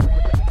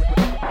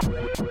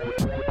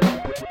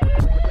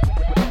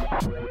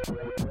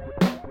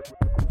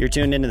You're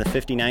tuned into the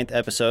 59th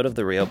episode of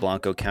the Rio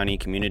Blanco County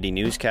Community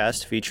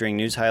Newscast, featuring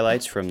news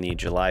highlights from the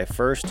July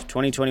 1st,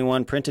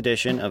 2021 print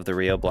edition of the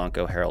Rio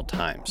Blanco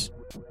Herald-Times.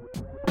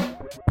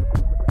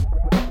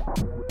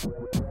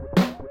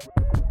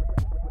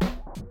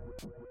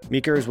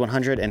 Meeker's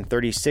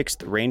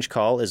 136th range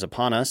call is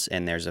upon us,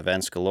 and there's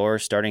events galore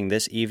starting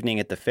this evening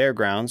at the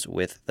fairgrounds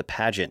with The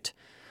Pageant.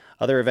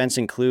 Other events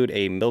include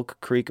a Milk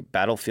Creek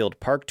Battlefield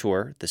Park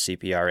Tour, the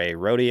CPRA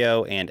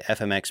Rodeo, and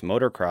FMX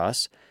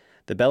Motocross,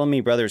 the Bellamy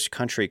Brothers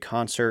Country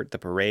Concert, the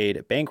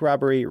parade, bank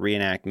robbery,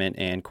 reenactment,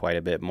 and quite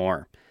a bit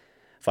more.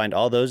 Find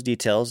all those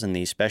details in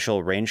the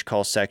special range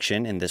call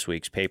section in this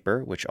week's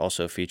paper, which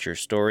also features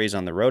stories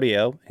on the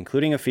rodeo,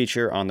 including a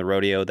feature on the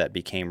rodeo that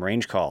became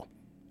range call.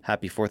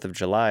 Happy 4th of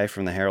July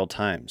from the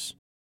Herald-Times.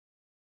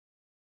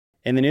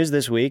 In the news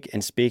this week,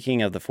 and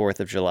speaking of the 4th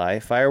of July,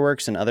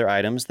 fireworks and other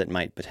items that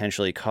might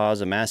potentially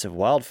cause a massive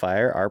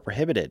wildfire are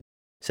prohibited.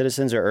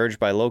 Citizens are urged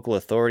by local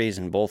authorities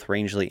in both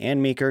Rangeley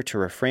and Meeker to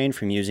refrain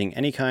from using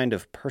any kind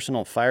of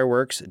personal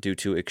fireworks due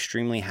to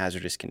extremely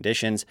hazardous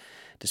conditions.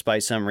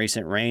 Despite some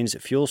recent rains,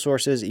 fuel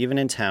sources, even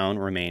in town,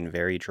 remain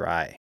very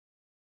dry.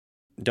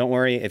 Don't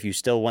worry if you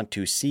still want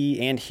to see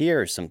and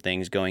hear some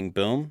things going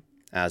boom.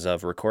 As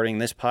of recording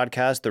this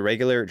podcast, the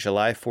regular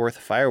July 4th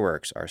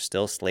fireworks are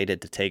still slated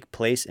to take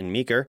place in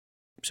Meeker,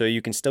 so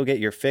you can still get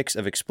your fix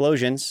of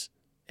explosions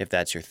if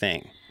that's your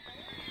thing.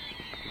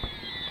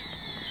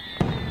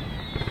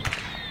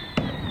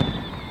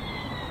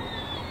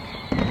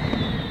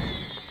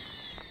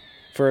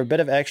 For a bit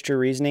of extra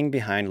reasoning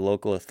behind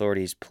local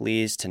authorities'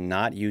 pleas to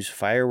not use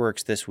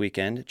fireworks this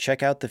weekend,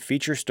 check out the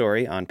feature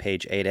story on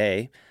page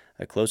 8A,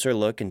 a closer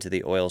look into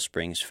the Oil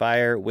Springs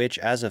fire, which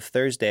as of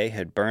Thursday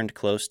had burned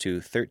close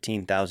to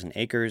 13,000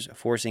 acres,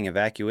 forcing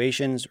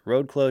evacuations,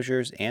 road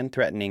closures, and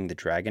threatening the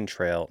Dragon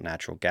Trail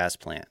natural gas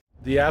plant.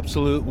 The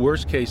absolute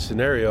worst case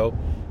scenario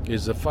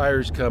is the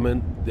fire's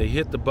coming, they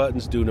hit the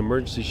buttons, do an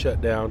emergency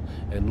shutdown,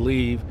 and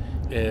leave,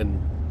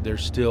 and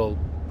there's still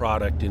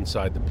product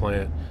inside the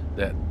plant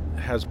that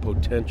has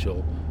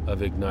potential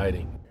of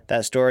igniting.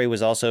 That story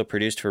was also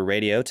produced for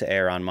radio to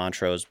air on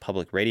Montrose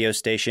public radio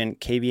station,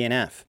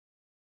 KBNF.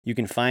 You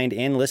can find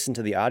and listen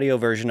to the audio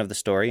version of the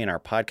story in our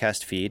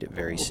podcast feed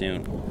very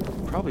soon.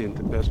 Probably isn't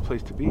the best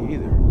place to be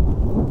either.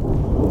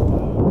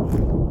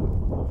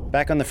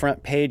 Back on the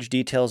front page,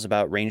 details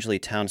about Rangeley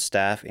Town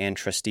staff and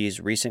trustees'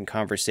 recent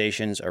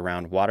conversations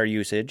around water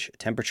usage,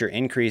 temperature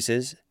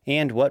increases,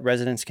 and what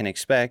residents can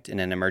expect in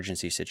an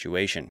emergency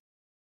situation.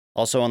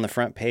 Also on the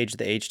front page,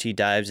 the HT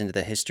dives into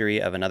the history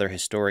of another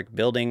historic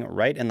building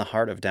right in the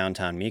heart of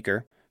downtown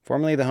Meeker,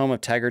 formerly the home of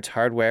Taggart's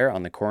Hardware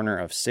on the corner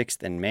of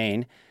 6th and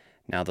Main,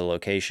 now the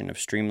location of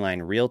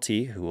Streamline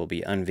Realty, who will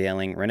be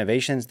unveiling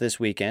renovations this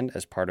weekend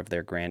as part of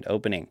their grand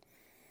opening.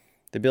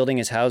 The building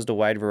has housed a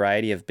wide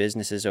variety of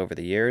businesses over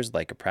the years,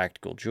 like a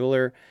practical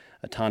jeweler,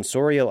 a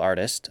tonsorial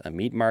artist, a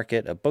meat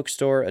market, a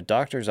bookstore, a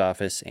doctor's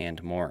office,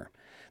 and more.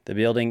 The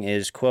building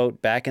is, quote,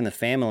 back in the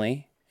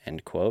family,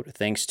 end quote,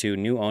 thanks to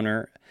new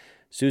owner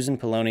Susan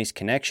Poloni's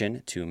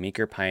connection to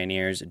Meeker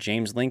pioneers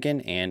James Lincoln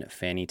and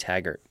Fanny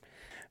Taggart,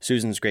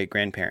 Susan's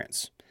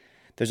great-grandparents.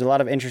 There's a lot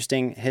of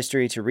interesting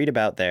history to read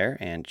about there,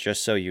 and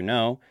just so you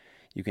know,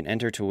 you can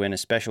enter to win a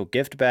special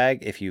gift bag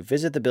if you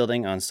visit the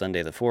building on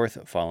Sunday the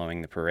 4th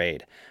following the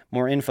parade.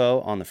 More info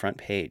on the front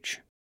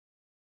page.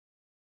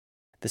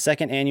 The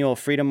second annual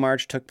Freedom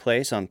March took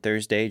place on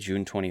Thursday,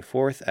 June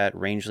 24th at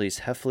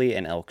Rangeley's Heffley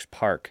and Elks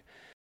Park.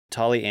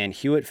 Tolley and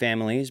Hewitt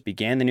families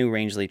began the new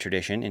Rangeley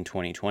tradition in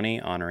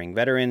 2020, honoring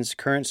veterans,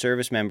 current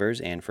service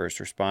members, and first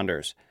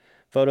responders.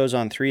 Photos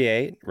on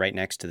 3A, right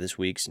next to this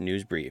week's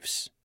news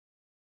briefs.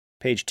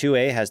 Page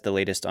 2A has the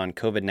latest on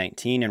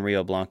COVID-19 in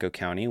Rio Blanco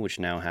County, which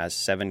now has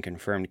 7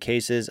 confirmed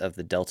cases of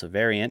the Delta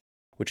variant,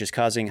 which is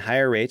causing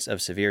higher rates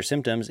of severe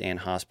symptoms and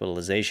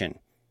hospitalization.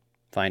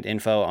 Find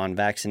info on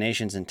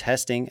vaccinations and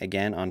testing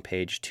again on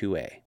page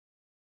 2A.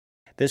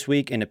 This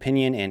week, in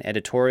opinion and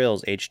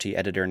editorials, HT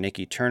editor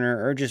Nikki Turner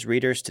urges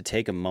readers to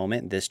take a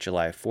moment this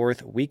July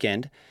 4th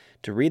weekend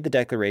to read the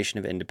Declaration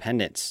of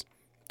Independence.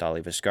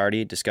 Dolly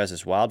Viscardi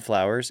discusses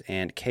wildflowers,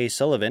 and Kay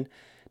Sullivan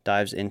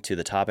dives into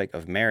the topic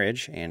of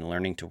marriage and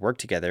learning to work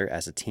together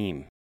as a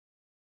team.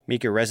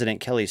 Meeker resident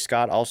Kelly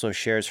Scott also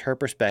shares her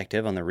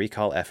perspective on the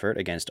recall effort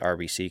against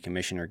RBC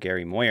Commissioner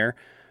Gary Moyer,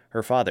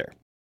 her father.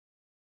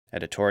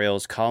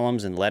 Editorials,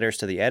 columns, and letters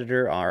to the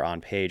editor are on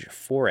page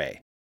 4A.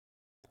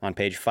 On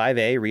page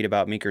 5A, read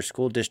about Meeker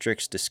School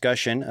District's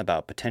discussion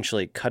about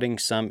potentially cutting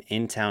some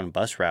in-town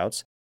bus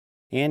routes,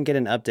 and get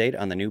an update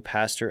on the new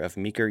pastor of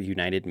Meeker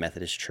United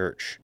Methodist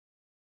Church.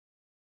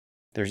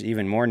 There's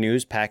even more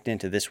news packed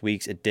into this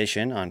week's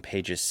edition on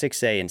pages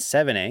 6A and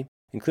 7A,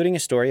 including a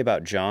story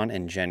about John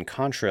and Jen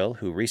Contrill,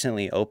 who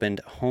recently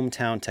opened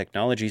Hometown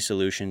Technology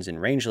Solutions in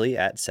Rangeley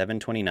at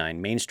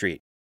 729 Main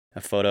Street. A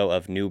photo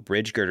of new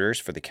bridge girders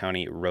for the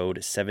County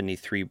Road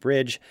 73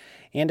 bridge,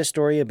 and a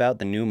story about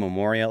the new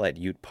memorial at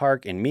Ute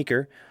Park in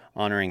Meeker,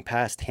 honoring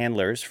past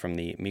handlers from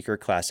the Meeker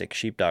Classic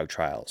Sheepdog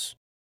Trials.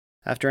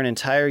 After an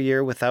entire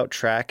year without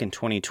track in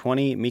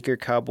 2020, Meeker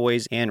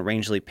Cowboys and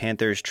Rangeley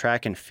Panthers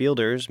track and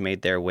fielders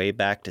made their way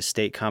back to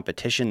state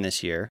competition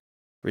this year.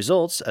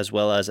 Results, as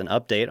well as an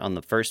update on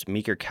the first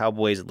Meeker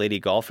Cowboys lady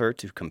golfer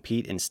to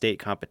compete in state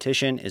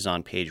competition, is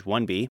on page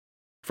 1B.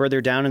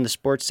 Further down in the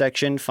sports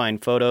section,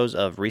 find photos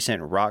of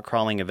recent rock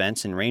crawling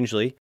events in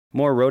Rangeley,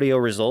 more rodeo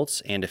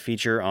results, and a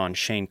feature on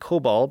Shane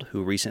Cobald,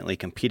 who recently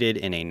competed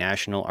in a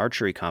national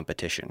archery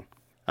competition.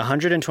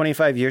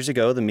 125 years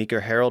ago, the Meeker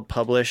Herald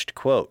published,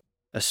 quote,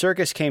 "A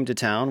circus came to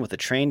town with a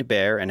trained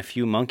bear and a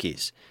few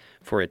monkeys.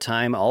 For a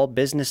time, all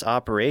business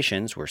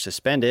operations were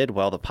suspended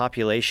while the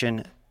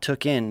population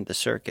took in the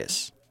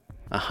circus."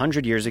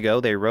 100 years ago,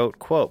 they wrote,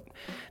 quote,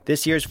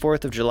 "This year's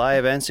 4th of July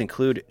events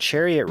include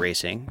chariot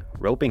racing,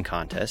 roping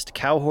contest,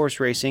 cow horse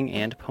racing,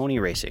 and pony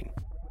racing."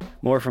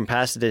 More from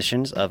past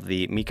editions of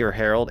the Meeker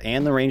Herald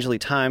and the Rangeley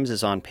Times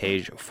is on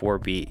page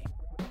 4B.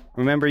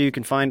 Remember, you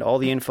can find all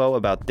the info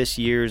about this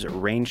year's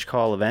range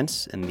call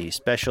events in the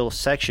special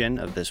section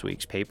of this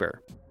week's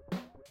paper.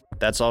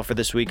 That's all for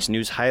this week's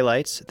news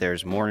highlights.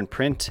 There's more in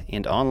print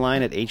and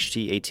online at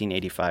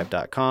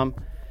ht1885.com.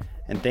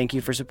 And thank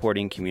you for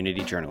supporting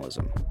community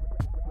journalism.